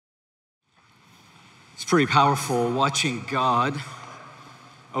It's pretty powerful watching God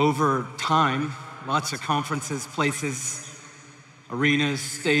over time, lots of conferences, places, arenas,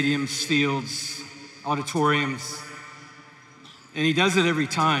 stadiums, fields, auditoriums. And he does it every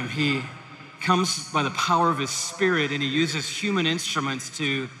time. He comes by the power of his Spirit and he uses human instruments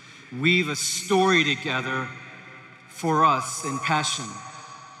to weave a story together for us in passion.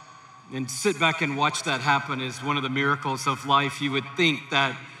 And sit back and watch that happen is one of the miracles of life. You would think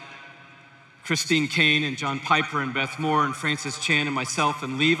that Christine Kane and John Piper and Beth Moore and Francis Chan and myself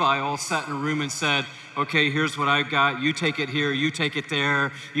and Levi all sat in a room and said, okay, here's what I've got. You take it here, you take it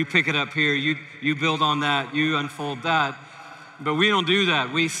there, you pick it up here, you build on that, you unfold that. But we don't do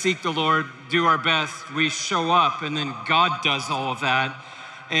that. We seek the Lord, do our best, we show up, and then God does all of that.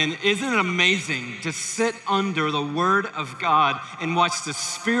 And isn't it amazing to sit under the Word of God and watch the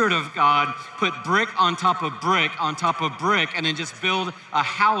Spirit of God put brick on top of brick on top of brick and then just build a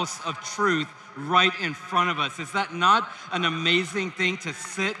house of truth right in front of us? Is that not an amazing thing to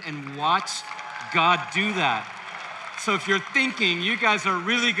sit and watch God do that? So if you're thinking you guys are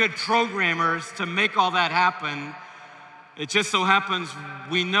really good programmers to make all that happen, it just so happens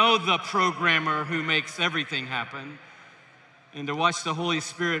we know the programmer who makes everything happen. And to watch the Holy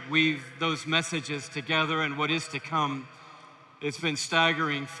Spirit weave those messages together and what is to come, it's been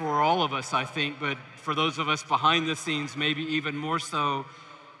staggering for all of us, I think, but for those of us behind the scenes, maybe even more so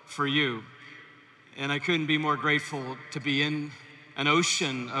for you. And I couldn't be more grateful to be in an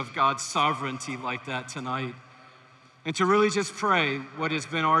ocean of God's sovereignty like that tonight. And to really just pray what has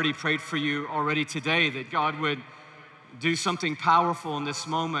been already prayed for you already today, that God would do something powerful in this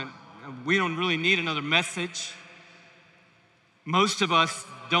moment. We don't really need another message. Most of us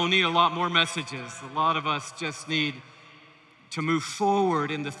don't need a lot more messages. A lot of us just need to move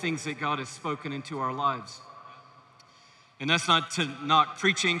forward in the things that God has spoken into our lives. And that's not to knock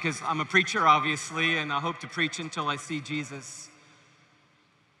preaching, because I'm a preacher, obviously, and I hope to preach until I see Jesus.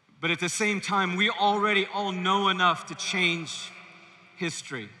 But at the same time, we already all know enough to change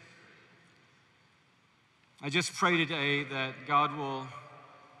history. I just pray today that God will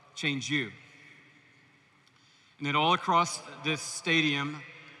change you. And that all across this stadium,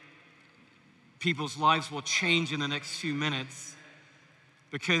 people's lives will change in the next few minutes,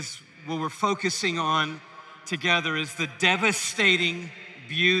 because what we're focusing on together is the devastating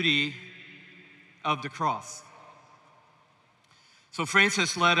beauty of the cross. So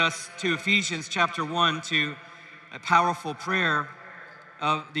Francis led us to Ephesians chapter 1, to a powerful prayer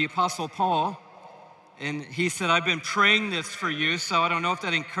of the Apostle Paul. And he said, I've been praying this for you, so I don't know if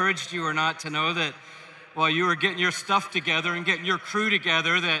that encouraged you or not to know that while you were getting your stuff together and getting your crew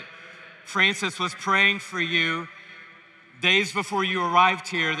together, that Francis was praying for you days before you arrived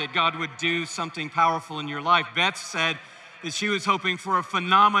here, that God would do something powerful in your life. Beth said that she was hoping for a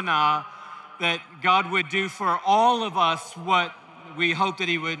phenomena that God would do for all of us what we hope that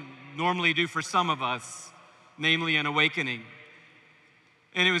he would normally do for some of us, namely an awakening.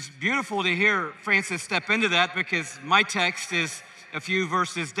 And it was beautiful to hear Francis step into that, because my text is a few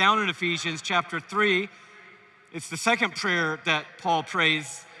verses down in Ephesians chapter 3. It's the second prayer that Paul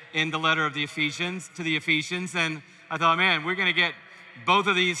prays in the letter of the Ephesians, to the Ephesians. And I thought, man, we're gonna get both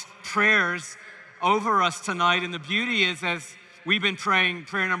of these prayers over us tonight. And the beauty is, as we've been praying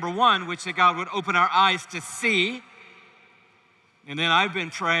prayer number 1, which that God would open our eyes to see. And then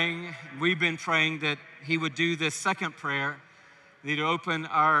we've been praying that he would do this second prayer, that he'd open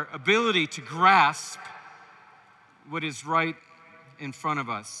our ability to grasp what is right in front of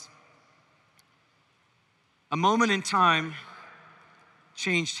us. A moment in time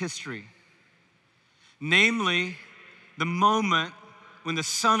changed history. Namely, the moment when the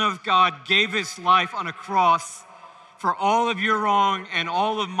Son of God gave his life on a cross for all of your wrong and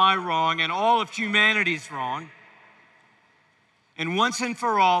all of my wrong and all of humanity's wrong. And once and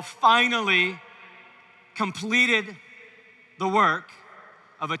for all, finally completed the work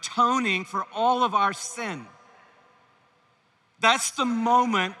of atoning for all of our sin. That's the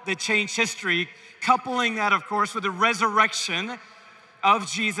moment that changed history, coupling that, of course, with the resurrection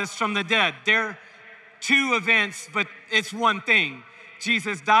of Jesus from the dead. They're two events, but it's one thing.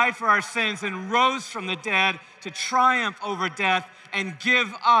 Jesus died for our sins and rose from the dead to triumph over death and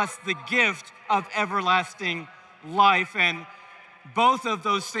give us the gift of everlasting life. And both of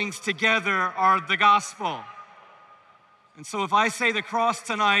those things together are the gospel. And so if I say the cross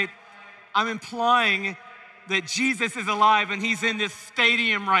tonight, I'm implying that Jesus is alive and he's in this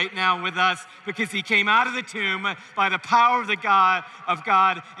stadium right now with us, because he came out of the tomb by the power of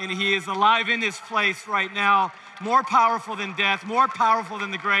God, and he is alive in this place right now, more powerful than death, more powerful than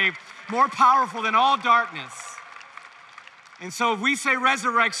the grave, more powerful than all darkness. And so if we say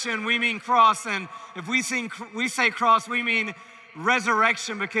resurrection, we mean cross. And if we say cross, we mean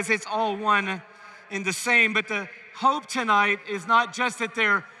resurrection, because it's all one and the same. But the hope tonight is not just that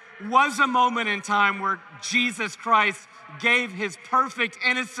there was a moment in time where Jesus Christ gave his perfect,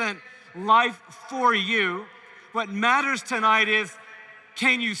 innocent life for you. What matters tonight is,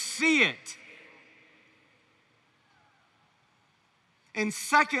 can you see it? And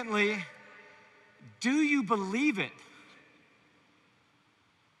secondly, do you believe it?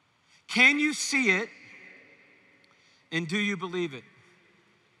 Can you see it? And do you believe it?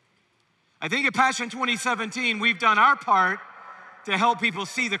 I think at Passion 2017, we've done our part to help people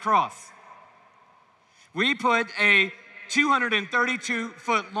see the cross. We put a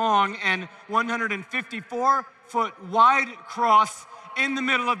 232-foot long and 154-foot wide cross in the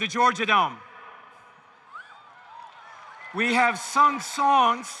middle of the Georgia Dome. We have sung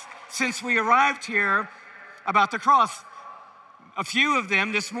songs since we arrived here about the cross. A few of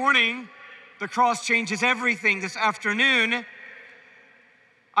them this morning. The cross changes everything. This afternoon,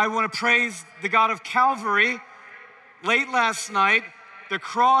 I want to praise the God of Calvary. Late last night, the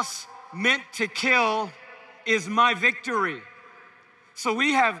cross meant to kill is my victory. So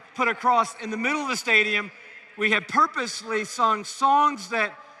we have put a cross in the middle of the stadium. We have purposely sung songs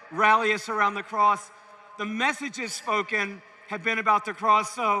that rally us around the cross. The messages spoken have been about the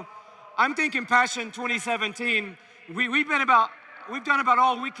cross. So I'm thinking Passion 2017, we've done about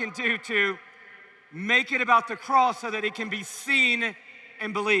all we can do to make it about the cross so that it can be seen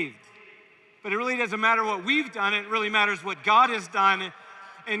and believed. But it really doesn't matter what we've done, it really matters what God has done.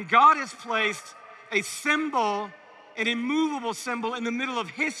 And God has placed a symbol, an immovable symbol in the middle of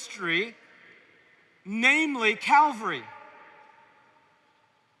history, namely Calvary.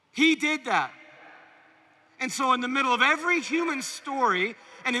 He did that. And so in the middle of every human story,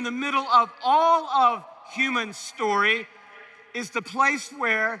 and in the middle of all of human story, is the place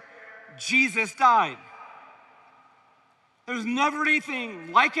where Jesus died. There's never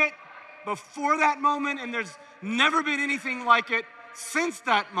anything like it before that moment, and there's never been anything like it since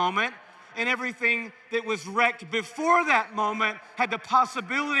that moment. And everything that was wrecked before that moment had the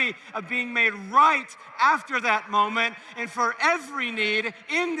possibility of being made right after that moment. And for every need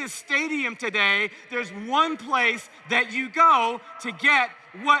in this stadium today, there's one place that you go to get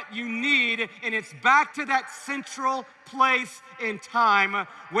what you need, and it's back to that central place in time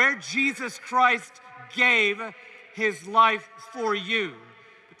where Jesus Christ gave his life for you.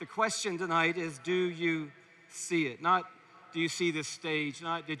 But the question tonight is, do you see it? Not do you see this stage?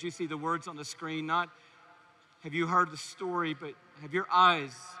 Not did you see the words on the screen? Not have you heard the story, but have your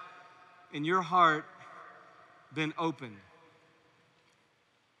eyes and your heart been opened?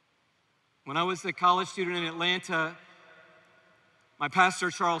 When I was a college student in Atlanta, my pastor,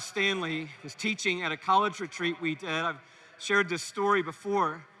 Charles Stanley, was teaching at a college retreat we did. I've shared this story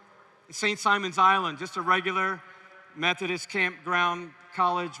before. St. Simon's Island, just a regular Methodist campground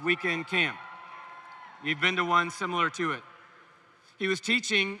college weekend camp. You've been to one similar to it. He was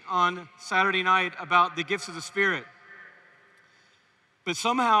teaching on Saturday night about the gifts of the Spirit. But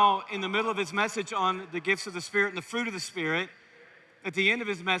somehow, in the middle of his message on the gifts of the Spirit and the fruit of the Spirit, at the end of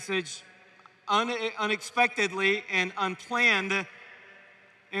his message, unexpectedly and unplanned,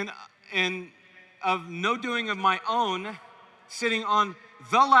 and of no doing of my own, sitting on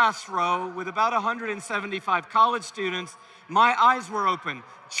the last row with about 175 college students, my eyes were open,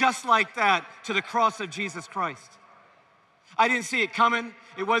 just like that, to the cross of Jesus Christ. I didn't see it coming.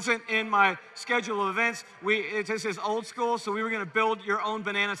 It wasn't in my schedule of events. This is old school, so we were going to build your own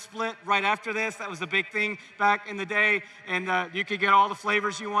banana split right after this. That was a big thing back in the day, and you could get all the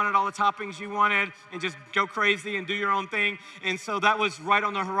flavors you wanted, all the toppings you wanted, and just go crazy and do your own thing. And so that was right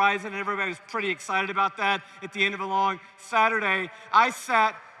on the horizon, and everybody was pretty excited about that. At the end of a long Saturday, I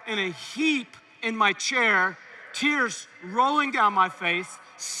sat in a heap in my chair, tears rolling down my face,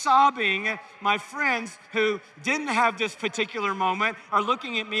 sobbing. My friends who didn't have this particular moment are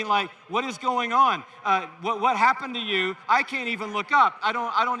looking at me like, what is going on? What happened to you? I can't even look up. I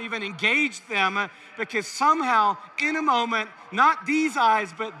don't even engage them, because somehow in a moment, not these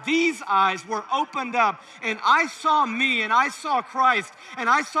eyes, but these eyes were opened up, and I saw me, and I saw Christ, and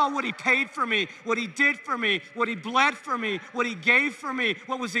I saw what he paid for me, what he did for me, what he bled for me, what he gave for me,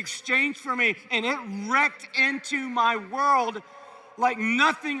 what was exchanged for me, and it wrecked into my world like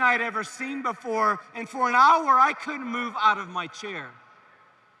nothing I'd ever seen before. And for an hour, I couldn't move out of my chair.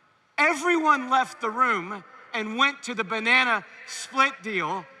 Everyone left the room and went to the banana split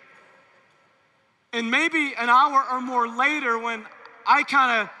deal. And maybe an hour or more later, when I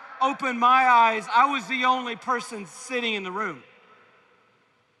kind of opened my eyes, I was the only person sitting in the room.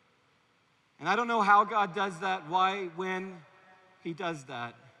 And I don't know how God does that, why, when, he does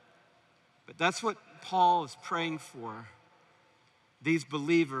that. But that's what Paul is praying for these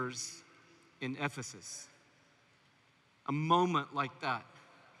believers in Ephesus. A moment like that.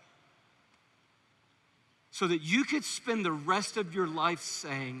 So that you could spend the rest of your life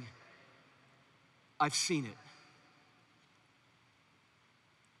saying, I've seen it.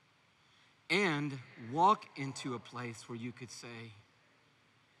 And walk into a place where you could say,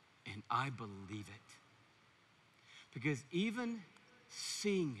 and I believe it. Because even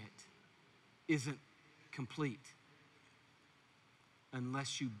seeing it isn't complete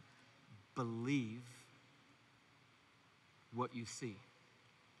unless you believe what you see.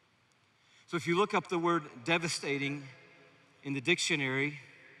 So if you look up the word devastating in the dictionary,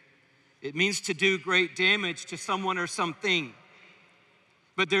 it means to do great damage to someone or something.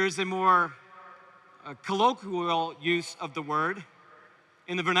 But there is a more colloquial use of the word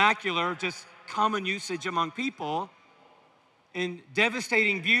in the vernacular, just common usage among people. And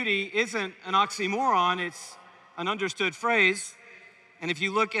devastating beauty isn't an oxymoron, it's an understood phrase. And if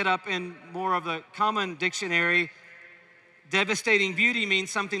you look it up in more of the common dictionary, devastating beauty means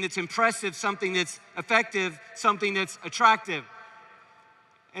something that's impressive, something that's effective, something that's attractive.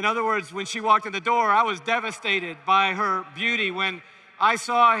 In other words, when she walked in the door, I was devastated by her beauty. When I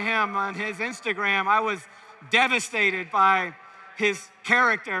saw him on his Instagram, I was devastated by his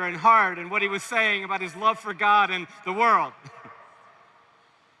character and heart and what he was saying about his love for God and the world.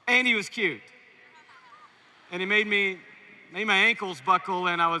 And he was cute. And it made my ankles buckle,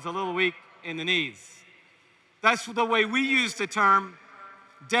 and I was a little weak in the knees. That's the way we use the term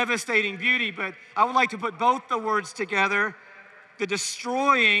devastating beauty, but I would like to put both the words together, the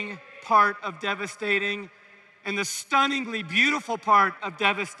destroying part of devastating and the stunningly beautiful part of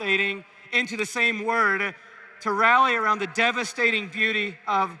devastating into the same word to rally around the devastating beauty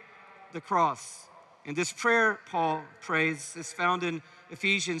of the cross. And this prayer Paul prays is found in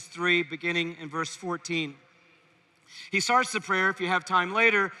Ephesians 3, beginning in verse 14. He starts the prayer, if you have time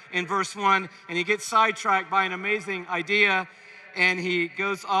later, in verse 1, and he gets sidetracked by an amazing idea, and he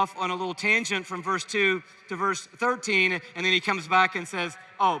goes off on a little tangent from verse 2 to verse 13, and then he comes back and says,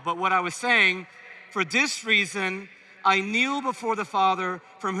 oh, but what I was saying, for this reason I kneel before the Father,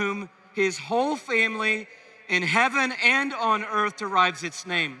 from whom his whole family in heaven and on earth derives its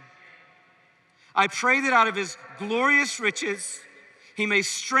name. I pray that out of his glorious riches he may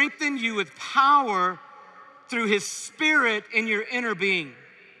strengthen you with power through his Spirit in your inner being,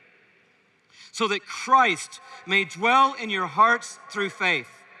 so that Christ may dwell in your hearts through faith.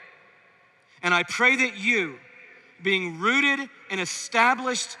 And I pray that you, being rooted and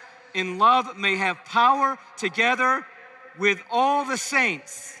established in love, may have power together with all the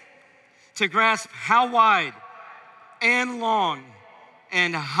saints to grasp how wide and long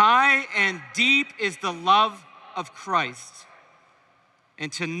and high and deep is the love of Christ,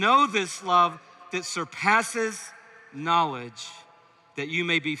 and to know this love that surpasses knowledge, that you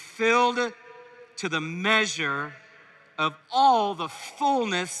may be filled to the measure of all the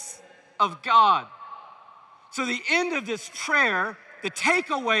fullness of God. So the end of this prayer, the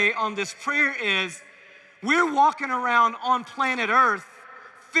takeaway on this prayer is we're walking around on planet Earth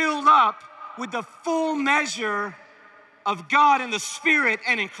filled up with the full measure of God in the Spirit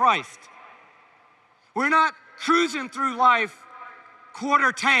and in Christ. We're not cruising through life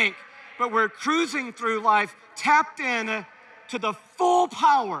quarter tank, but we're cruising through life tapped in to the full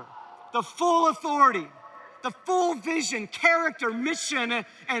power, the full authority, the full vision, character, mission,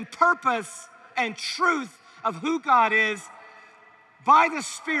 and purpose and truth of who God is by the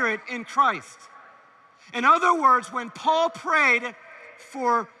Spirit in Christ. In other words, when Paul prayed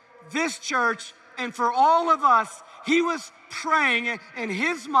for this church and for all of us, he was praying in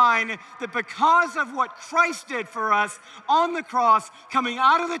his mind that because of what Christ did for us on the cross, coming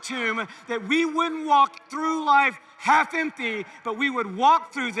out of the tomb, that we wouldn't walk through life half empty, but we would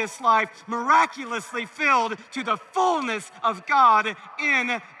walk through this life miraculously filled to the fullness of God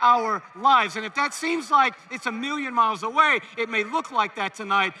in our lives. And if that seems like it's a million miles away, it may look like that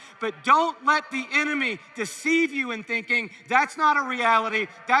tonight, but don't let the enemy deceive you in thinking that's not a reality,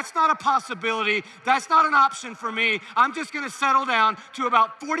 that's not a possibility, that's not an option for me. I'm just going to settle down to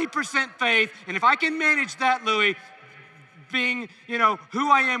about 40% faith, and if I can manage that, Louie, being,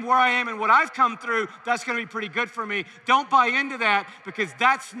 who I am, where I am, and what I've come through, that's going to be pretty good for me. Don't buy into that, because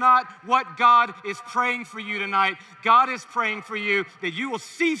that's not what God is praying for you tonight. God is praying for you that you will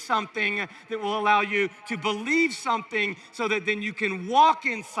see something that will allow you to believe something so that then you can walk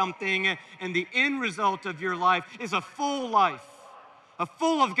in something, and the end result of your life is a full life, a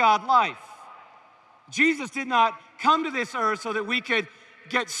full of God life. Jesus did not come to this earth so that we could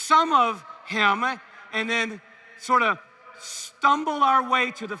get some of him and then sort of stumble our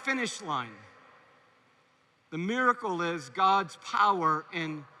way to the finish line. The miracle is God's power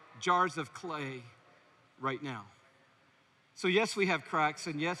in jars of clay right now. So yes, we have cracks,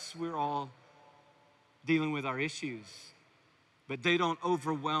 and yes, we're all dealing with our issues, but they don't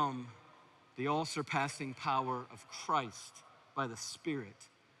overwhelm the all-surpassing power of Christ by the Spirit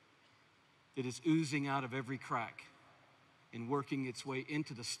that is oozing out of every crack and working its way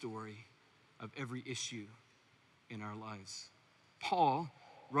into the story of every issue in our lives. Paul,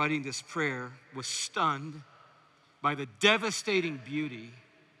 writing this prayer, was stunned by the devastating beauty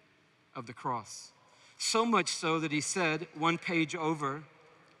of the cross. So much so that he said, one page over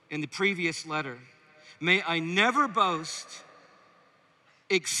in the previous letter, "May I never boast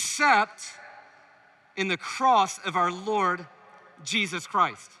except in the cross of our Lord Jesus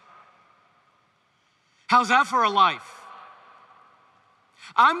Christ." How's that for a life?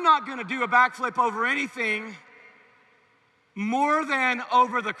 I'm not gonna do a backflip over anything more than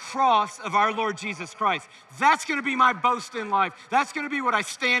over the cross of our Lord Jesus Christ. That's gonna be my boast in life. That's gonna be what I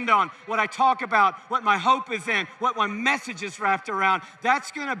stand on, what I talk about, what my hope is in, what my message is wrapped around.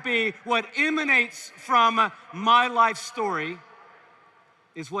 That's gonna be what emanates from my life story,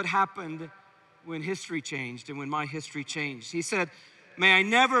 is what happened when history changed and when my history changed. He said, "May I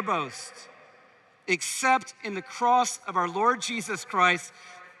never boast except in the cross of our Lord Jesus Christ,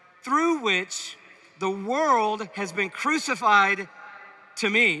 through which the world has been crucified to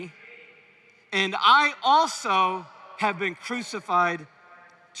me, and I also have been crucified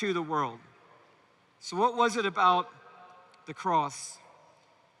to the world." So what was it about the cross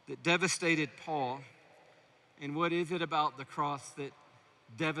that devastated Paul? And what is it about the cross that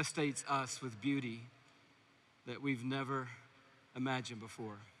devastates us with beauty that we've never imagined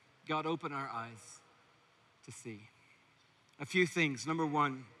before? God, open our eyes to see. A few things. Number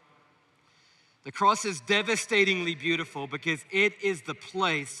one, the cross is devastatingly beautiful because it is the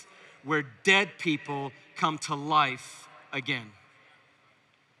place where dead people come to life again.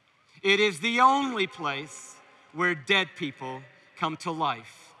 It is the only place where dead people come to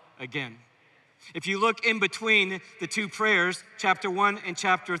life again. If you look in between the two prayers, chapter 1 and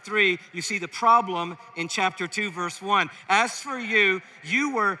chapter 3, you see the problem in chapter 2, verse 1. "As for you,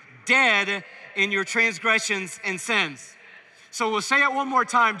 you were dead in your transgressions and sins." So we'll say it one more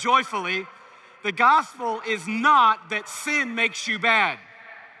time joyfully. The gospel is not that sin makes you bad.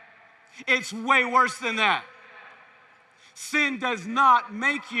 It's way worse than that. Sin does not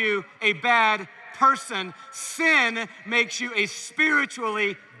make you a bad person. Sin makes you a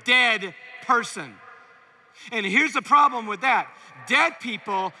spiritually dead person. And here's the problem with that. Dead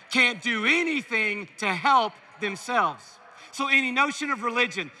people can't do anything to help themselves. So any notion of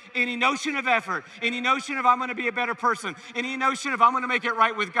religion, any notion of effort, any notion of I'm gonna be a better person, any notion of I'm gonna make it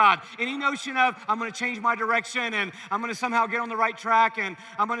right with God, any notion of I'm gonna change my direction and I'm gonna somehow get on the right track and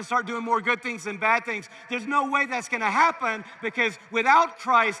I'm gonna start doing more good things than bad things, there's no way that's gonna happen, because without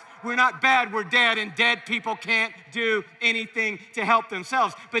Christ, we're not bad, we're dead, and dead people can't do anything to help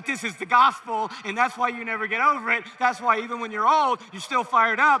themselves. But this is the gospel, and that's why you never get over it. That's why even when you're old, you're still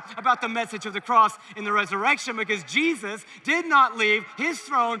fired up about the message of the cross and the resurrection, because Jesus did not leave his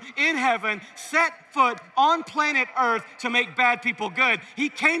throne in heaven, set foot on planet Earth to make bad people good. He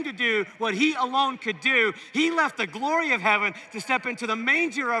came to do what he alone could do. He left the glory of heaven to step into the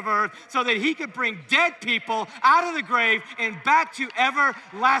manger of earth so that he could bring dead people out of the grave and back to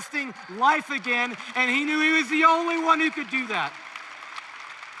everlasting life again. And he knew he was the only one who could do that.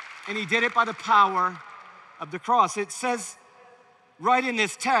 And he did it by the power of the cross. It says right in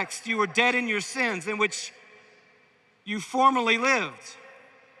this text, you were dead in your sins in which you formerly lived,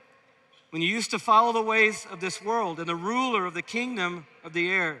 when you used to follow the ways of this world and the ruler of the kingdom of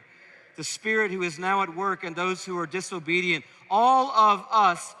the air, the spirit who is now at work in those who are disobedient. All of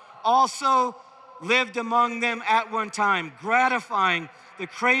us also lived among them at one time, gratifying the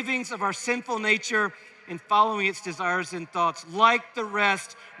cravings of our sinful nature and following its desires and thoughts. Like the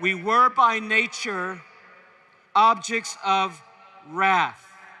rest, we were by nature objects of wrath.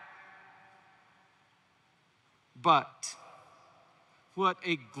 But what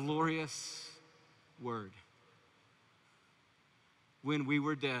a glorious word. When we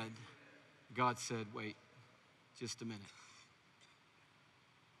were dead, God said, wait just a minute.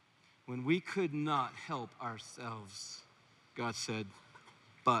 When we could not help ourselves, God said,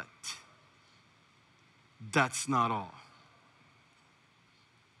 but that's not all.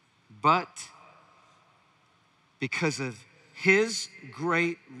 But because of his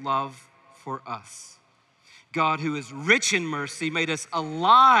great love for us, God, who is rich in mercy, made us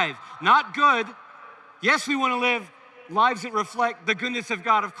alive, not good. Yes, we want to live lives that reflect the goodness of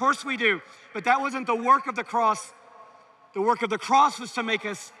God. Of course we do. But that wasn't the work of the cross. The work of the cross was to make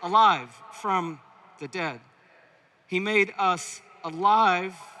us alive from the dead. He made us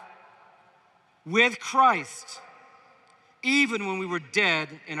alive with Christ, even when we were dead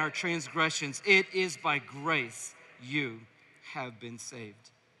in our transgressions. It is by grace you have been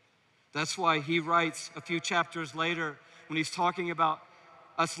saved. That's why he writes a few chapters later when he's talking about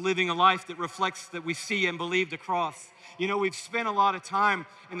us living a life that reflects that we see and believe the cross. You know, we've spent a lot of time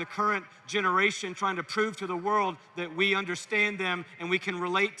in the current generation trying to prove to the world that we understand them and we can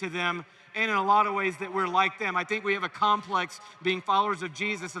relate to them, and in a lot of ways that we're like them. I think we have a complex being followers of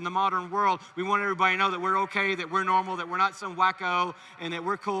Jesus in the modern world. We want everybody to know that we're okay, that we're normal, that we're not some wacko, and that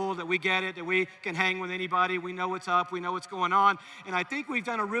we're cool, that we get it, that we can hang with anybody. We know what's up, we know what's going on. And I think we've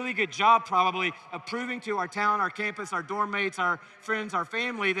done a really good job probably of proving to our town, our campus, our dorm mates, our friends, our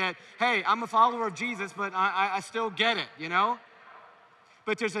family that, hey, I'm a follower of Jesus, but I still get it, you know?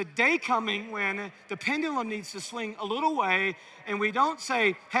 But there's a day coming when the pendulum needs to swing a little way, and we don't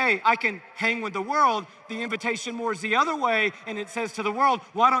say, hey, I can hang with the world. The invitation more is the other way, and it says to the world,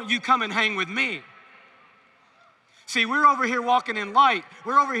 why don't you come and hang with me? See, we're over here walking in light.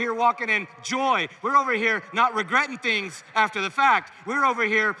 We're over here walking in joy. We're over here not regretting things after the fact. We're over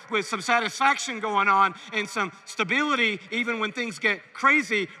here with some satisfaction going on and some stability even when things get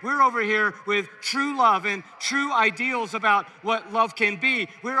crazy. We're over here with true love and true ideals about what love can be.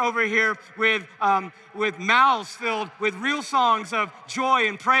 We're over here with mouths filled with real songs of joy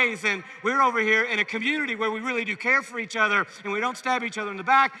and praise. And we're over here in a community where we really do care for each other, and we don't stab each other in the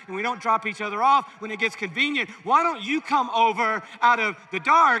back, and we don't drop each other off when it gets convenient. Why don't you come over out of the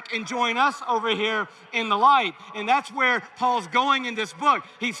dark and join us over here in the light? And that's where Paul's going in this book.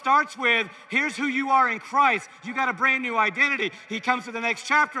 He starts with, here's who you are in Christ. You got a brand new identity. He comes to the next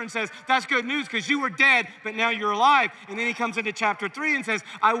chapter and says, that's good news because you were dead, but now you're alive. And then he comes into chapter 3 and says,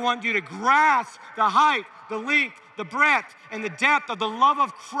 I want you to grasp the height, the length, the breadth, and the depth of the love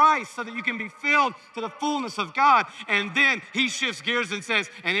of Christ so that you can be filled to the fullness of God. And then he shifts gears and says,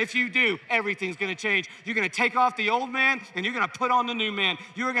 and if you do, everything's going to change. You're going to take off the old man and you're going to put on the new man.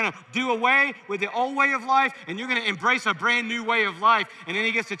 You're going to do away with the old way of life and you're going to embrace a brand new way of life. And then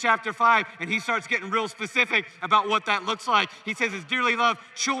he gets to chapter 5 and he starts getting real specific about what that looks like. He says, as dearly loved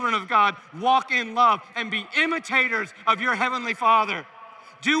children of God, walk in love and be imitators of your heavenly Father.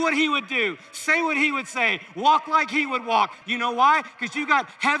 Do what he would do. Say what he would say. Walk like he would walk. You know why? Because you got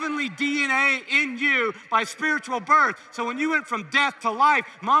heavenly DNA in you by spiritual birth. So when you went from death to life,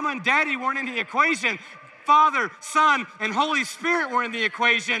 mama and daddy weren't in the equation. Father, Son, and Holy Spirit were in the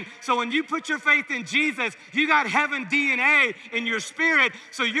equation. So when you put your faith in Jesus, you got heaven DNA in your spirit.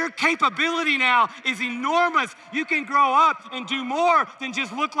 So your capability now is enormous. You can grow up and do more than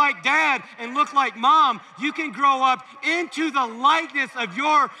just look like dad and look like mom. You can grow up into the likeness of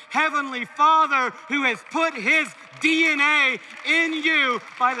your heavenly Father who has put his DNA in you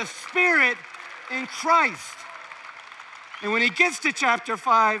by the Spirit in Christ. And when he gets to chapter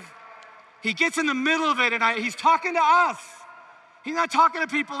 5, he gets in the middle of it, and he's talking to us. He's not talking to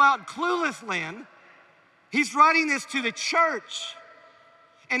people out in clueless land. He's writing this to the church.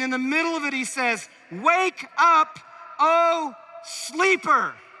 And in the middle of it, he says, wake up, oh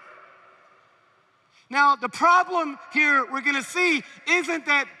sleeper. Now, the problem here we're going to see isn't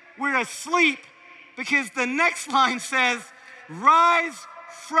that we're asleep, because the next line says, rise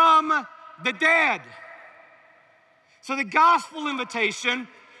from the dead. So the gospel invitation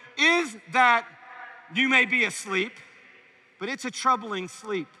is that you may be asleep, but it's a troubling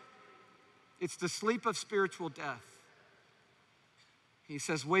sleep. It's the sleep of spiritual death. He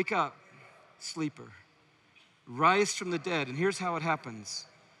says, wake up, sleeper. Rise from the dead. And here's how it happens.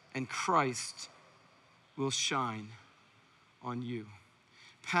 And Christ will shine on you.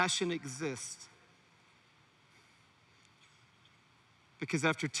 Passion exists because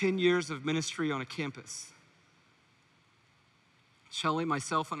after 10 years of ministry on a campus, Shelly,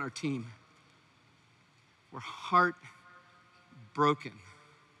 myself, and our team were heartbroken.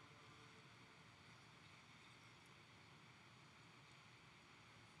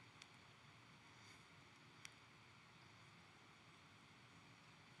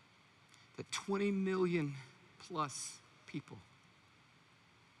 That 20 million plus people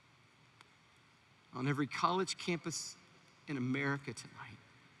on every college campus in America tonight,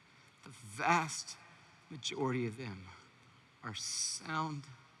 the vast majority of them are sound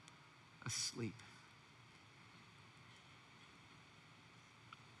asleep.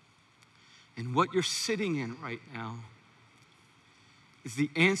 And what you're sitting in right now is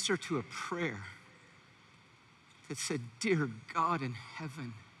the answer to a prayer that said, dear God in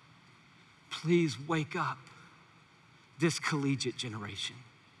heaven, please wake up this collegiate generation.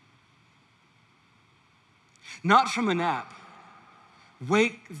 not from a nap.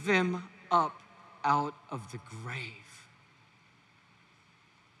 Wake them up out of the grave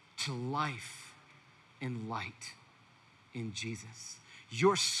to life and light in Jesus.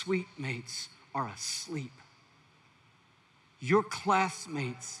 Your sweet mates are asleep. Your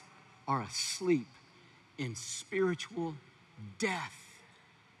classmates are asleep in spiritual death.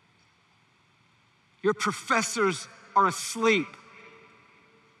 Your professors are asleep.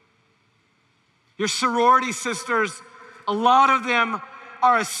 Your sorority sisters, a lot of them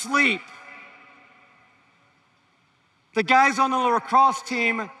are asleep. The guys on the lacrosse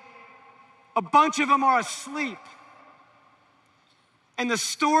team, a bunch of them are asleep. And the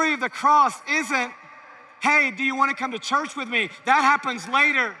story of the cross isn't, hey, do you want to come to church with me? That happens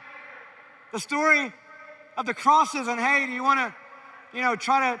later. The story of the cross isn't, hey, do you want to,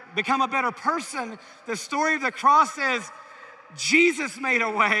 try to become a better person? The story of the cross is Jesus made a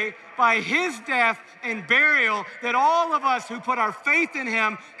way by his death and burial that all of us who put our faith in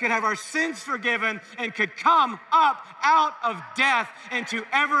him could have our sins forgiven and could come up out of death into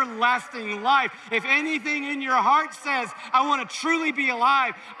everlasting life. If anything in your heart says, I want to truly be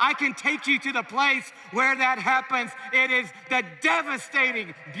alive, I can take you to the place where that happens. It is the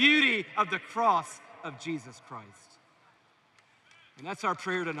devastating beauty of the cross of Jesus Christ. And that's our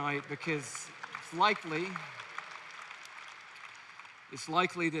prayer tonight, because it's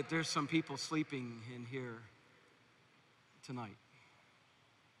likely that there's some people sleeping in here tonight.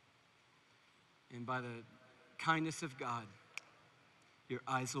 And by the kindness of God, your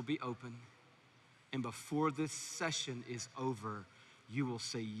eyes will be open. And before this session is over, you will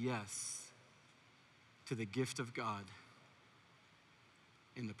say yes to the gift of God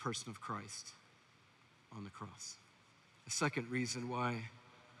in the person of Christ on the cross. The second reason why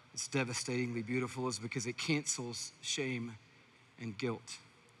it's devastatingly beautiful is because it cancels shame and guilt.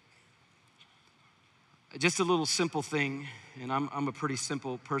 Just a little simple thing, and I'm a pretty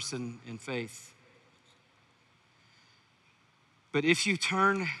simple person in faith. But if you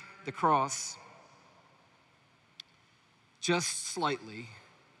turn the cross just slightly,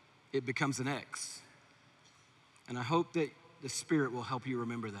 it becomes an X. And I hope that the Spirit will help you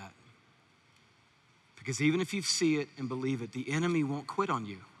remember that. Because even if you see it and believe it, the enemy won't quit on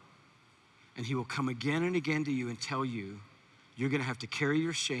you. And he will come again and again to you and tell you, you're gonna have to carry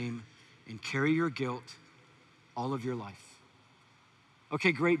your shame and carry your guilt all of your life.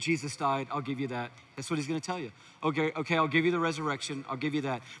 Okay, great, Jesus died, I'll give you that. That's what he's gonna tell you. Okay, I'll give you the resurrection, I'll give you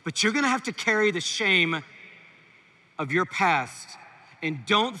that. But you're gonna have to carry the shame of your past, and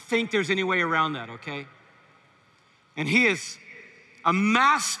don't think there's any way around that, okay? And he is a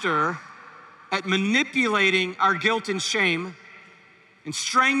master at manipulating our guilt and shame and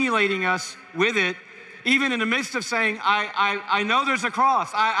strangulating us with it, even in the midst of saying, I know there's a cross.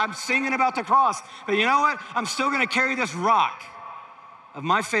 I'm singing about the cross, but you know what? I'm still gonna carry this rock of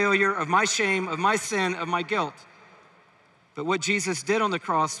my failure, of my shame, of my sin, of my guilt. But what Jesus did on the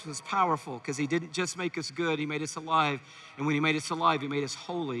cross was powerful, because he didn't just make us good, he made us alive. And when he made us alive, he made us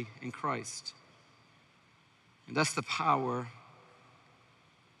holy in Christ. And that's the power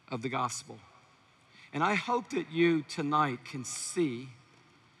of the gospel. And I hope that you tonight can see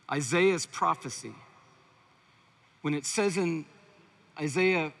Isaiah's prophecy when it says in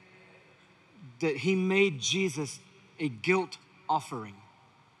Isaiah that he made Jesus a guilt offering,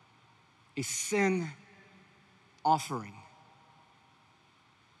 a sin offering.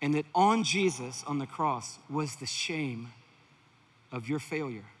 And that on Jesus, on the cross, was the shame of your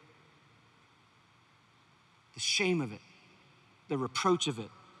failure. The shame of it, the reproach of it.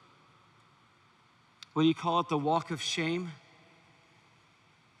 What do you call it? The walk of shame?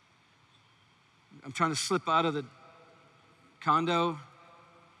 I'm trying to slip out of the condo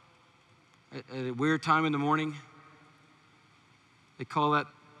at a weird time in the morning. They call that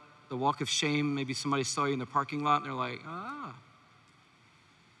the walk of shame. Maybe somebody saw you in the parking lot and they're like, ah.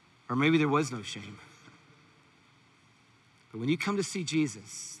 Or maybe there was no shame. But when you come to see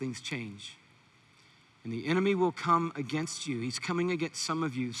Jesus, things change. And the enemy will come against you. He's coming against some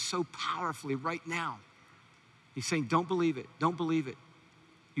of you so powerfully right now. He's saying, don't believe it, don't believe it.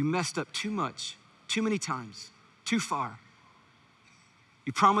 You messed up too much, too many times, too far.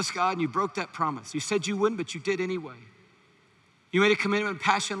 You promised God and you broke that promise. You said you wouldn't, but you did anyway. You made a commitment of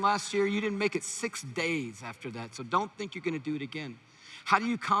passion last year. You didn't make it 6 days after that, so don't think you're gonna do it again. How do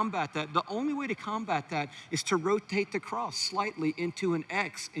you combat that? The only way to combat that is to rotate the cross slightly into an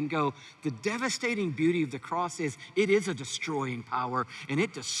X and go, the devastating beauty of the cross is it is a destroying power, and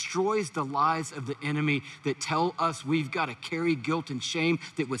it destroys the lies of the enemy that tell us we've got to carry guilt and shame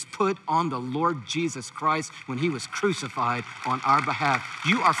that was put on the Lord Jesus Christ when he was crucified on our behalf.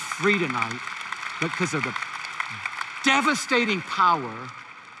 You are free tonight because of the devastating power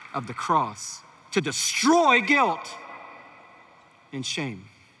of the cross to destroy guilt and shame.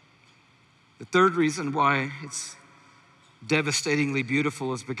 The third reason why it's devastatingly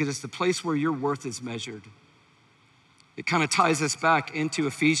beautiful is because it's the place where your worth is measured. It kind of ties us back into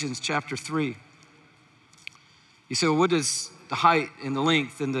Ephesians chapter 3. You say, well, what does the height and the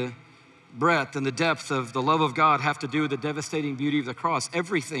length and the breadth and the depth of the love of God have to do with the devastating beauty of the cross?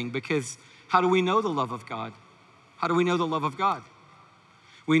 Everything, because how do we know the love of God? How do we know the love of God?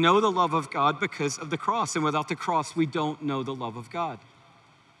 We know the love of God because of the cross, and without the cross, we don't know the love of God.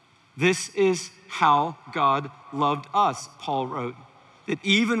 This is how God loved us, Paul wrote, that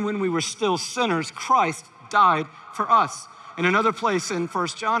even when we were still sinners, Christ died for us. In another place in 1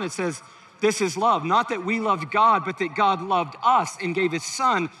 John, it says, this is love, not that we loved God, but that God loved us and gave his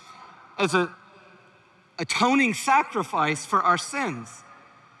son as an atoning sacrifice for our sins.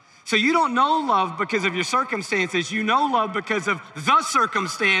 So you don't know love because of your circumstances. You know love because of the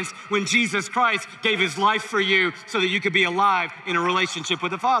circumstance when Jesus Christ gave his life for you so that you could be alive in a relationship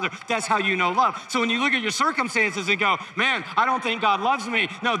with the Father. That's how you know love. So when you look at your circumstances and go, man, I don't think God loves me.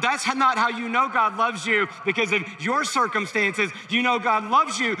 No, that's not how you know God loves you because of your circumstances. You know God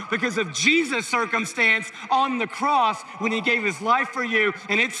loves you because of Jesus' circumstance on the cross when he gave his life for you.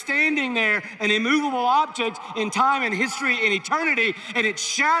 And it's standing there, an immovable object in time and history and eternity, and its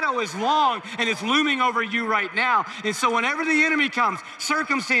shadow is long and it's looming over you right now. And so whenever the enemy comes,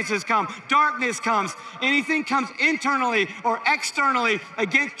 circumstances come, darkness comes, anything comes internally or externally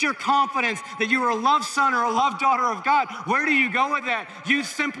against your confidence that you are a loved son or a loved daughter of God, where do you go with that? You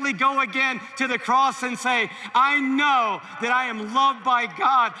simply go again to the cross and say, I know that I am loved by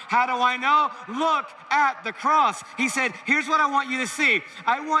God. How do I know? Look at the cross. He said, here's what I want you to see.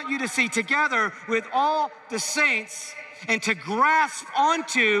 I want you to see together with all the saints and to grasp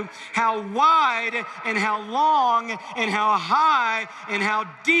onto how wide and how long and how high and how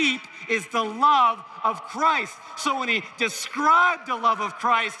deep is the love of Christ. So when he described the love of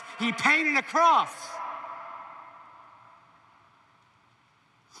Christ, he painted a cross.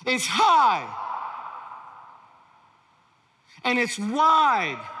 It's high and it's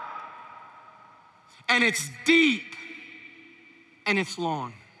wide and it's deep and it's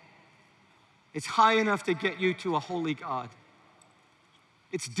long. It's high enough to get you to a holy God.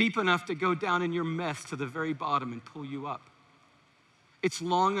 It's deep enough to go down in your mess to the very bottom and pull you up. It's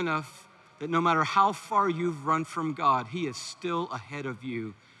long enough that no matter how far you've run from God, he is still ahead of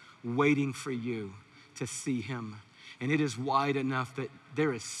you, waiting for you to see him. And it is wide enough that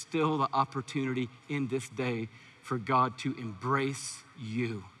there is still the opportunity in this day for God to embrace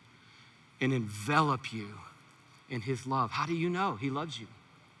you and envelop you in his love. How do you know he loves you?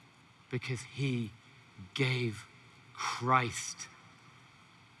 Because he gave Christ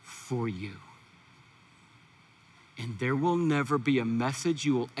for you. And there will never be a message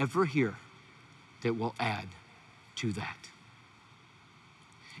you will ever hear that will add to that.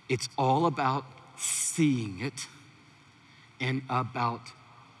 It's all about seeing it and about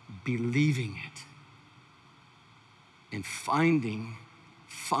believing it and finding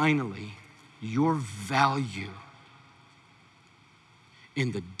finally your value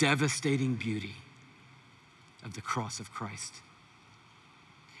in the devastating beauty of the cross of Christ.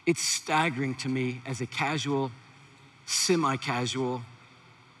 It's staggering to me as a casual, semi-casual,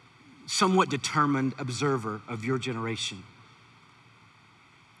 somewhat determined observer of your generation.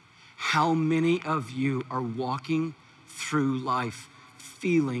 How many of you are walking through life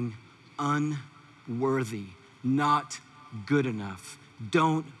feeling unworthy, not good enough,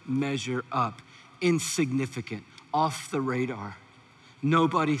 don't measure up, insignificant, off the radar.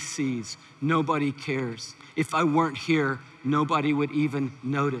 Nobody sees, nobody cares. If I weren't here, nobody would even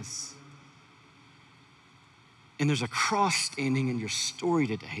notice. And there's a cross standing in your story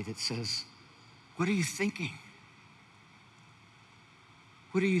today that says, what are you thinking?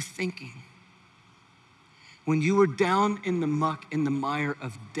 What are you thinking? When you were down in the muck, in the mire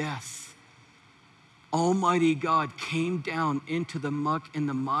of death, Almighty God came down into the muck and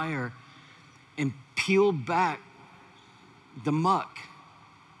the mire and peeled back the muck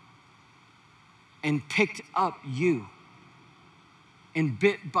and picked up you. And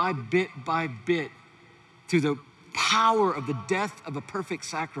bit by bit by bit, through the power of the death of a perfect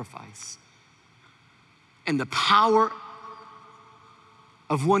sacrifice and the power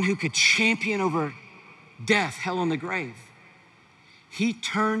of one who could champion over death, hell, and the grave, he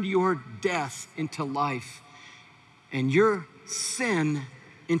turned your death into life and your sin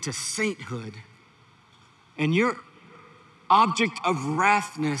into sainthood and your object of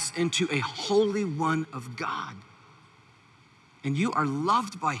wrathness into a holy one of God. And you are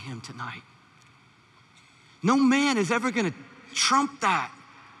loved by him tonight. No man is ever gonna trump that.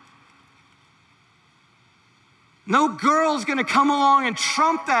 No girl's gonna come along and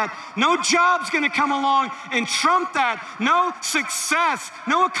trump that. No job's gonna come along and trump that. No success,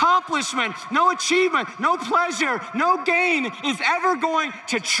 no accomplishment, no achievement, no pleasure, no gain is ever going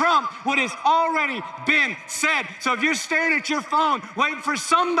to trump what has already been said. So if you're staring at your phone, waiting for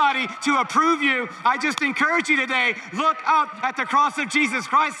somebody to approve you, I just encourage you today, look up at the cross of Jesus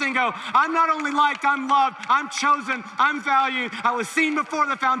Christ and go, I'm not only liked, I'm loved, I'm chosen, I'm valued. I was seen before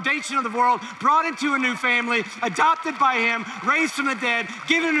the foundation of the world, brought into a new family, adopted by him, raised from the dead,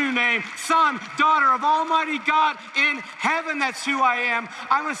 given a new name, son, daughter of Almighty God in heaven. That's who I am.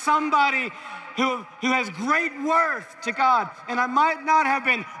 I'm a somebody who has great worth to God. And I might not have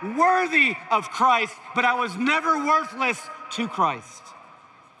been worthy of Christ, but I was never worthless to Christ.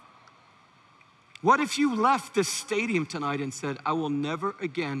 What if you left this stadium tonight and said, I will never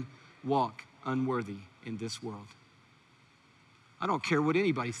again walk unworthy in this world? I don't care what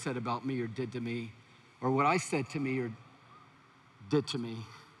anybody said about me or did to me, or what I said to me or did to me.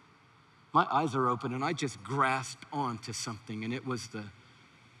 My eyes are open and I just grasped onto something, and it was the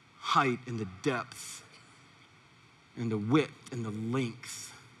height and the depth and the width and the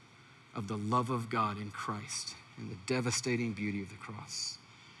length of the love of God in Christ and the devastating beauty of the cross.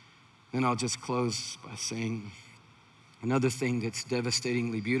 Then I'll just close by saying another thing that's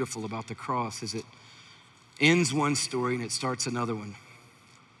devastatingly beautiful about the cross is it ends one story and it starts another one.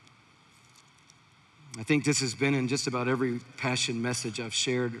 I think this has been in just about every passion message I've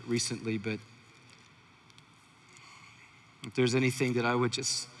shared recently, but if there's anything that I would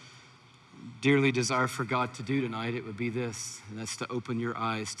just dearly desire for God to do tonight, it would be this, and that's to open your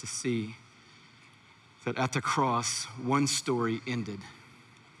eyes to see that at the cross, one story ended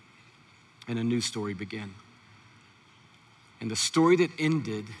and a new story began. And the story that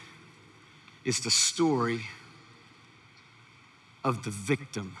ended is the story of the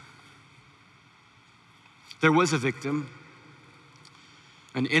victim. There was a victim,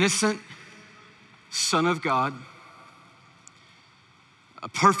 an innocent Son of God, a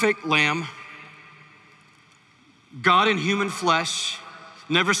perfect lamb, God in human flesh,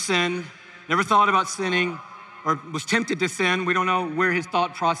 never sinned, never thought about sinning, or was tempted to sin. We don't know where his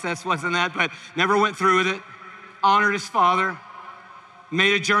thought process was in that, but never went through with it, honored his Father,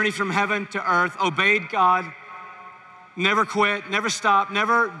 made a journey from heaven to earth, obeyed God, never quit, never stopped,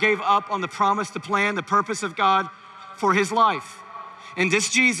 never gave up on the promise, the plan, the purpose of God for his life. And this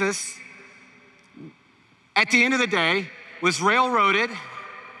Jesus, at the end of the day, was railroaded,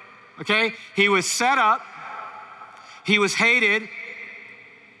 okay? He was set up, he was hated,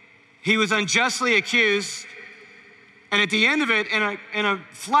 he was unjustly accused, and at the end of it, in a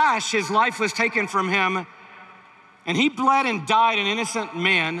flash, his life was taken from him, and he bled and died an innocent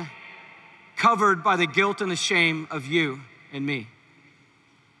man, covered by the guilt and the shame of you and me.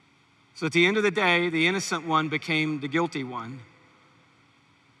 So at the end of the day, the innocent one became the guilty one,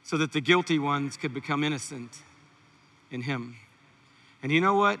 so that the guilty ones could become innocent in him. And you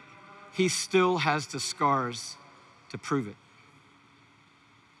know what? He still has the scars to prove it.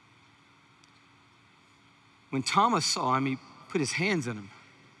 When Thomas saw him, he put his hands in him.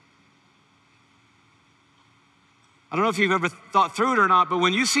 I don't know if you've ever thought through it or not, but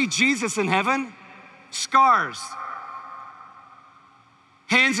when you see Jesus in heaven, scars,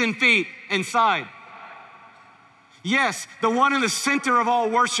 hands and feet and side. Yes, the one in the center of all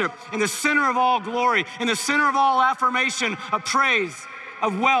worship, in the center of all glory, in the center of all affirmation, of praise,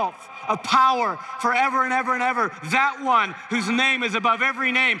 of wealth, of power, forever and ever and ever. That one whose name is above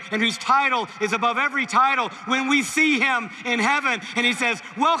every name and whose title is above every title. When we see him in heaven and he says,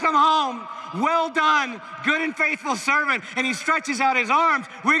 welcome home, well done, good and faithful servant, and he stretches out his arms,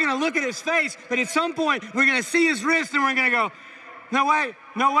 we're gonna look at his face, but at some point we're gonna see his wrist and we're gonna go, no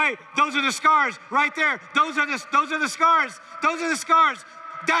way, those are the scars right there. Those are the scars. Those are the scars.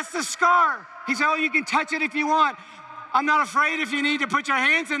 That's the scar. He said, oh, you can touch it if you want. I'm not afraid if you need to put your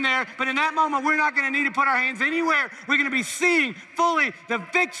hands in there, but in that moment, we're not gonna need to put our hands anywhere. We're gonna be seeing fully the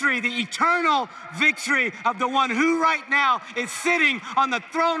victory, the eternal victory of the one who right now is sitting on the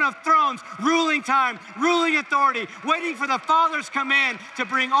throne of thrones, ruling time, ruling authority, waiting for the Father's command to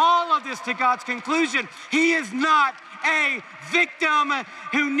bring all of this to God's conclusion. He is not a victim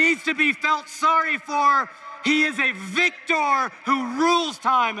who needs to be felt sorry for. He is a victor who rules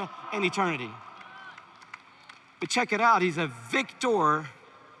time and eternity. But check it out, he's a victor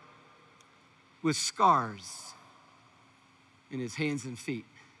with scars in his hands and feet.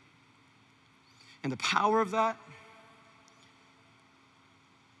 And the power of that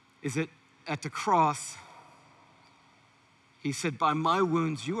is that at the cross, he said, by my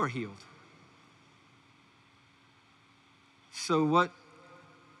wounds you are healed. So what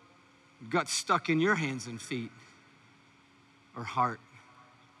got stuck in your hands and feet, or heart,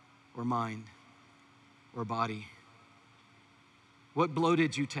 or mind, or body? What blow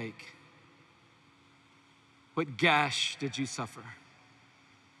did you take? What gash did you suffer?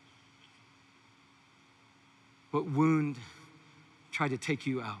 What wound tried to take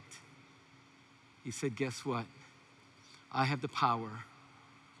you out? He said, guess what? I have the power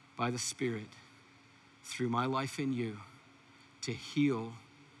by the Spirit through my life in you to heal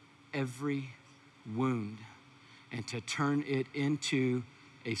every wound and to turn it into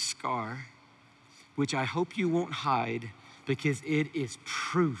a scar, which I hope you won't hide, because it is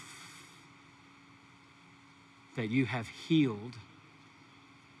proof that you have healed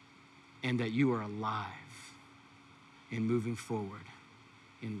and that you are alive in moving forward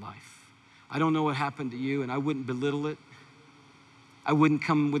in life. I don't know what happened to you, and I wouldn't belittle it. I wouldn't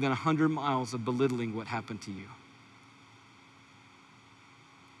come within 100 miles of belittling what happened to you.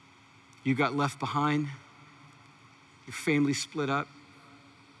 You got left behind. Your family split up.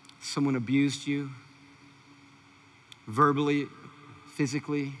 Someone abused you, verbally,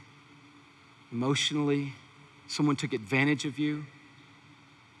 physically, emotionally. Someone took advantage of you.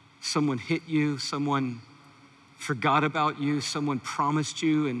 Someone hit you. Someone forgot about you. Someone promised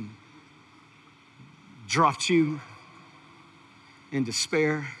you and dropped you in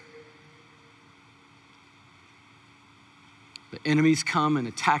despair. The enemies come and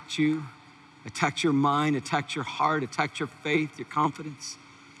attacked you, attacked your mind, attacked your heart, attacked your faith, your confidence.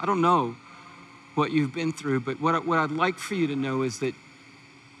 I don't know what you've been through, but what I'd like for you to know is that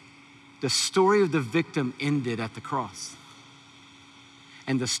the story of the victim ended at the cross,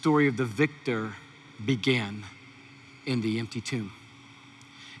 and the story of the victor began in the empty tomb.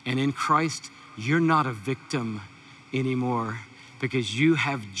 And in Christ, you're not a victim anymore, because you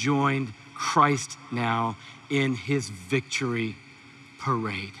have joined Christ now in his victory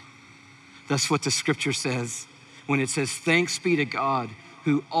parade. That's what the scripture says when it says, thanks be to God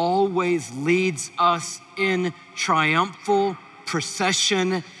who always leads us in triumphal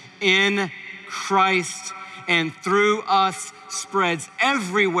procession in Christ, and through us spreads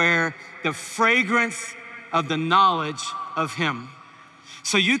everywhere the fragrance of the knowledge of him.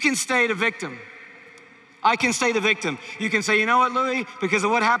 So you can stay the victim. I can stay the victim. You can say, you know what, Louie, because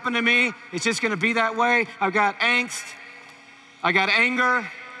of what happened to me, it's just gonna be that way. I've got angst, I got anger,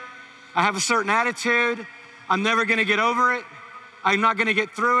 I have a certain attitude, I'm never gonna get over it, I'm not gonna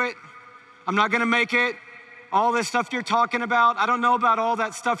get through it, I'm not gonna make it. All this stuff you're talking about, I don't know about all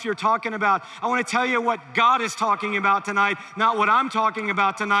that stuff you're talking about. I wanna tell you what God is talking about tonight, not what I'm talking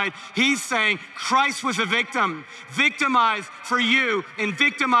about tonight. He's saying Christ was a victim, victimized for you and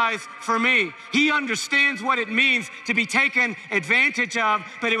victimized for me. He understands what it means to be taken advantage of,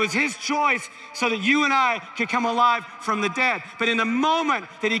 but it was his choice so that you and I could come alive from the dead. But in the moment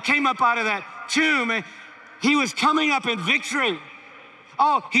that he came up out of that tomb, he was coming up in victory.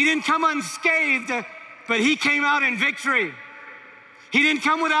 Oh, he didn't come unscathed, but he came out in victory. He didn't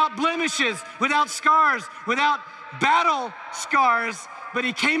come without blemishes, without scars, without battle scars, but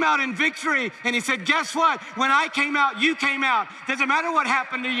he came out in victory. And he said, guess what? When I came out, you came out. Doesn't matter what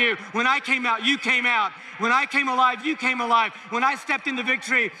happened to you. When I came out, you came out. When I came alive, you came alive. When I stepped into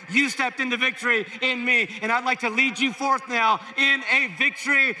victory, you stepped into victory in me. And I'd like to lead you forth now in a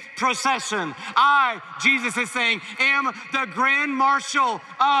victory procession. I, Jesus is saying, am the grand marshal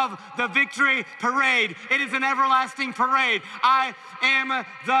of the victory parade. It is an everlasting parade. I am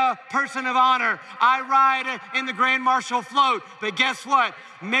the person of honor. I ride in the grand marshal float. But guess what?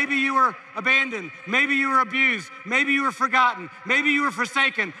 Maybe you were abandoned. Maybe you were abused. Maybe you were forgotten. Maybe you were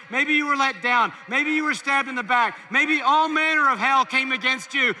forsaken. Maybe you were let down. Maybe you were stabbed in the back. Maybe all manner of hell came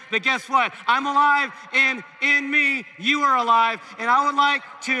against you. But guess what? I'm alive, and in me, you are alive. And I would like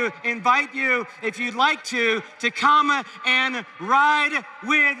to invite you, if you'd like to come and ride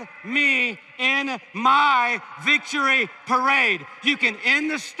with me in my victory parade. You can end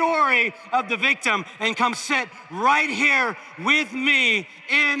the story of the victim and come sit right here with me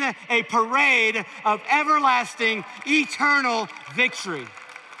in a parade of everlasting, eternal victory.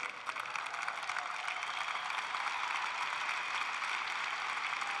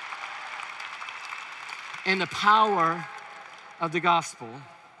 And the power of the gospel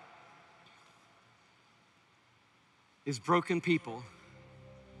is broken people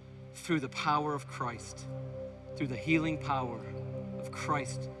through the power of Christ, through the healing power of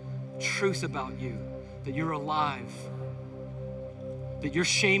Christ. Truth about you, that you're alive, that your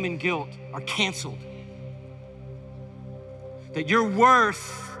shame and guilt are canceled, that your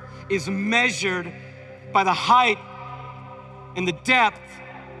worth is measured by the height and the depth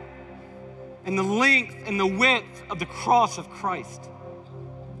and the length and the width of the cross of Christ.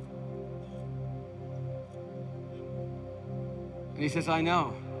 And he says, I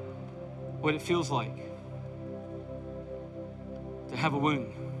know what it feels like to have a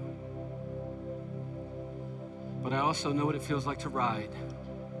wound. But I also know what it feels like to ride.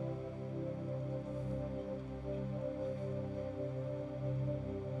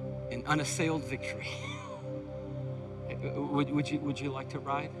 In unassailed victory. Would you like to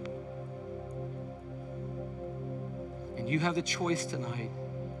ride? And you have the choice tonight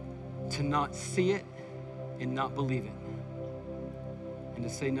to not see it and not believe it. And to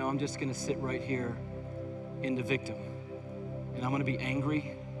say, no, I'm just gonna sit right here in the victim. And I'm gonna be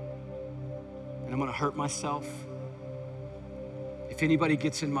angry. And I'm gonna hurt myself. If anybody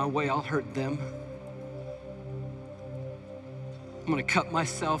gets in my way, I'll hurt them. I'm gonna cut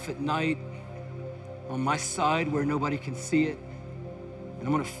myself at night on my side where nobody can see it. And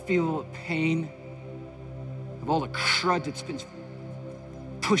I'm gonna feel the pain of all the crud that's been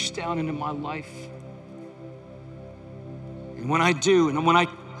pushed down into my life. And when I do, and when I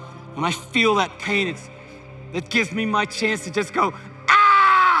feel that pain, that gives me my chance to just go,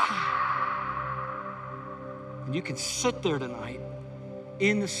 ah! And you can sit there tonight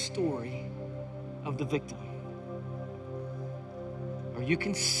in the story of the victim. Or you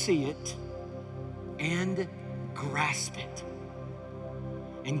can see it and grasp it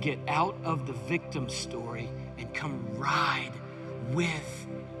and get out of the victim story and come ride with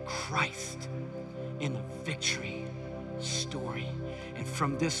Christ in the victory story. And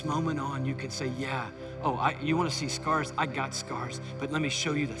from this moment on, you can say, yeah, you want to see scars? I got scars, but let me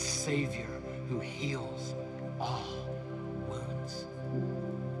show you the Savior who heals all wounds.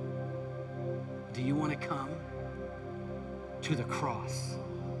 Do you want to come to the cross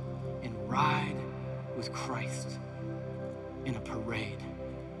and ride with Christ in a parade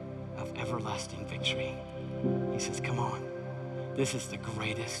of everlasting victory? He says, come on, this is the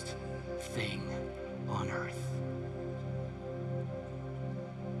greatest thing on earth.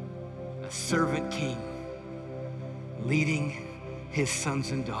 A servant king leading his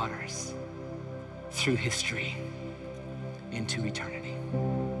sons and daughters through history into eternity.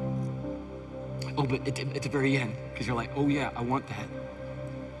 Oh, but at the very end, because you're like, oh yeah, I want that.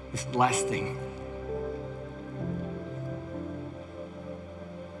 This last thing.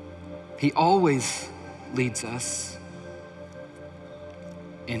 He always leads us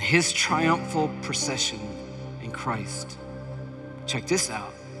in his triumphal procession in Christ. Check this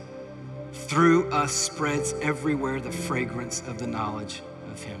out. Through us spreads everywhere the fragrance of the knowledge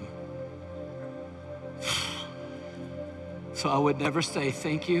of him. So I would never say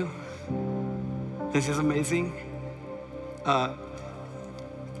thank you. This is amazing. You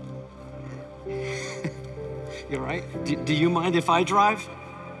all right? Do you mind if I drive?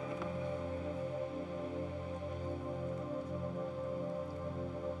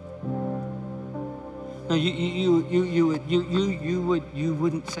 No, you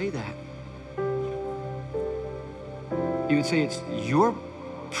wouldn't say that. You would say it's your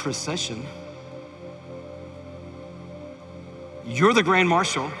procession. You're the Grand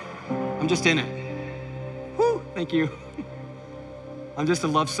Marshal. I'm just in it. Woo, thank you. I'm just a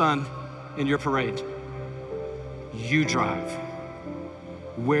loved son in your parade. You drive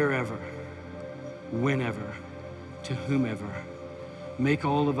wherever, whenever, to whomever. Make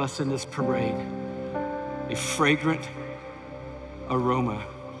all of us in this parade a fragrant aroma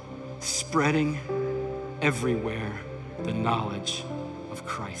spreading everywhere the knowledge of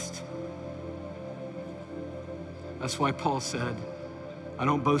Christ. That's why Paul said, I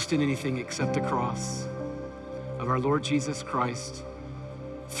don't boast in anything except the cross of our Lord Jesus Christ,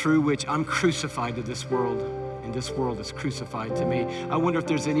 through which I'm crucified to this world, and this world is crucified to me. I wonder if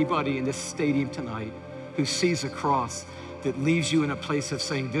there's anybody in this stadium tonight who sees a cross that leaves you in a place of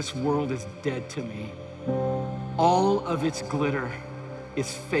saying, this world is dead to me. All of its glitter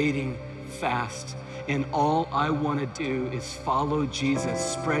is fading fast. And all I want to do is follow Jesus,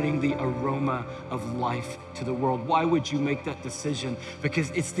 spreading the aroma of life to the world. Why would you make that decision? Because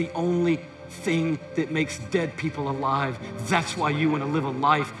it's the only thing that makes dead people alive. That's why you want to live a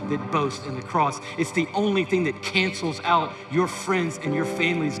life that boasts in the cross. It's the only thing that cancels out your friends and your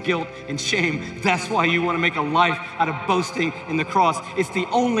family's guilt and shame. That's why you want to make a life out of boasting in the cross. It's the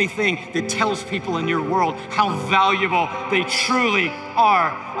only thing that tells people in your world how valuable they truly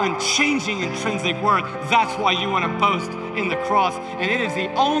are. Unchanging intrinsic worth. That's why you want to boast in the cross. And it is the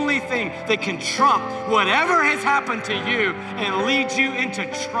only thing that can trump whatever has happened to you and lead you into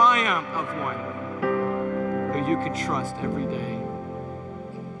triumph of one who you can trust every day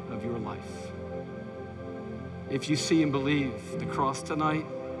of your life. If you see and believe the cross tonight,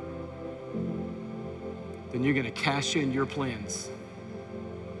 then you're going to cash in your plans.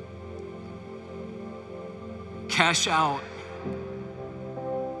 Cash out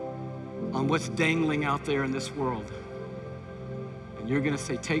on what's dangling out there in this world. And you're going to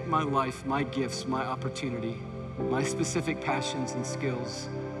say, take my life, my gifts, my opportunity, my specific passions and skills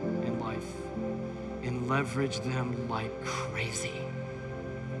in life, and leverage them like crazy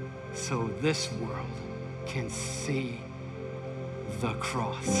so this world can see the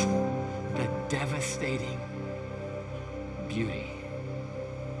cross, the devastating beauty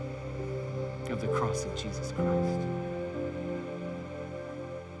of the cross of Jesus Christ.